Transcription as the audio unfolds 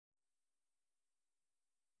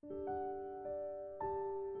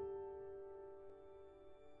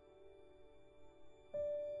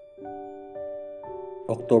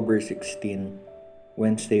October 16,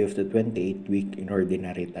 Wednesday of the 28th week in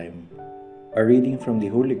Ordinary Time. A reading from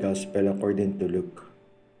the Holy Gospel according to Luke.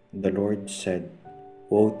 The Lord said,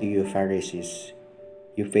 "Woe to you, Pharisees!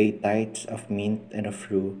 You pay tithes of mint and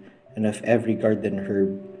of rue and of every garden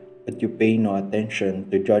herb, but you pay no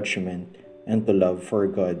attention to judgment and to love for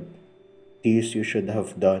God. These you should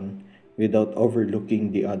have done without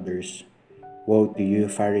overlooking the others. Woe to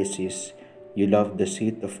you, Pharisees! You love the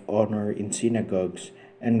seat of honor in synagogues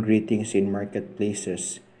and greetings in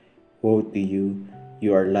marketplaces. Woe to you!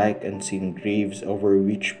 You are like unseen graves over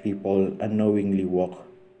which people unknowingly walk."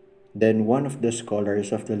 Then one of the scholars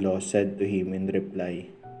of the law said to him in reply,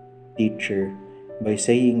 "Teacher, by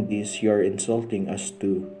saying this you are insulting us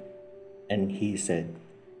too." And he said,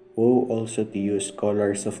 "Woe also to you,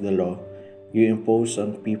 scholars of the law! You impose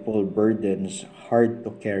on people burdens hard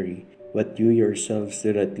to carry, but you yourselves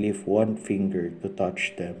do not lift one finger to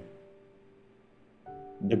touch them."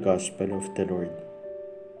 The Gospel of the Lord.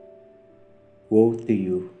 Woe to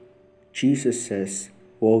you! Jesus says,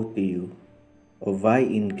 "Woe to you!" Ovai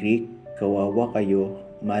in Greek, kawawa kayo,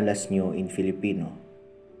 malas nyo in Filipino.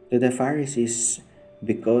 To the Pharisees,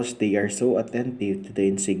 because they are so attentive to the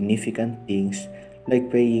insignificant things like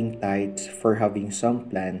paying tithes for having some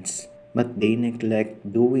plans, but they neglect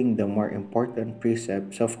doing the more important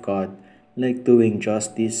precepts of God like doing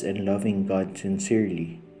justice and loving God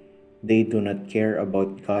sincerely. They do not care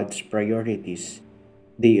about God's priorities.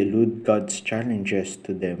 They elude God's challenges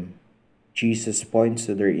to them. Jesus points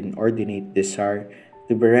to their inordinate desire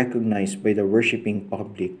to be recognized by the worshiping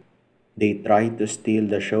public. They try to steal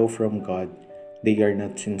the show from God. They are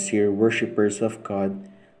not sincere worshippers of God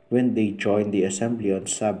when they join the assembly on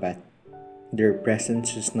Sabbath. Their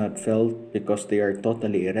presence is not felt because they are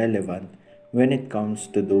totally irrelevant when it comes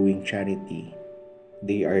to doing charity.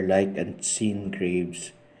 They are like unseen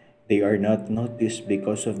graves. They are not noticed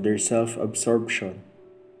because of their self-absorption.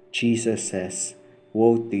 Jesus says,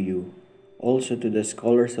 "Woe to you!" also to the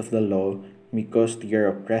scholars of the law because they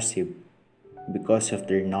are oppressive. Because of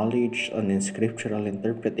their knowledge on scriptural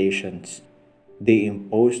interpretations, they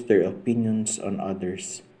impose their opinions on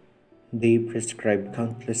others. They prescribe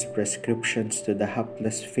countless prescriptions to the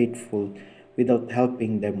hapless faithful without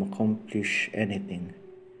helping them accomplish anything.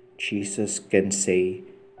 Jesus can say,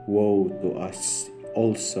 "Woe to us!"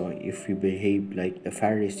 also if we behave like the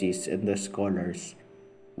Pharisees and the scholars.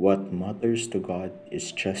 What matters to God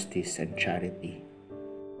is justice and charity.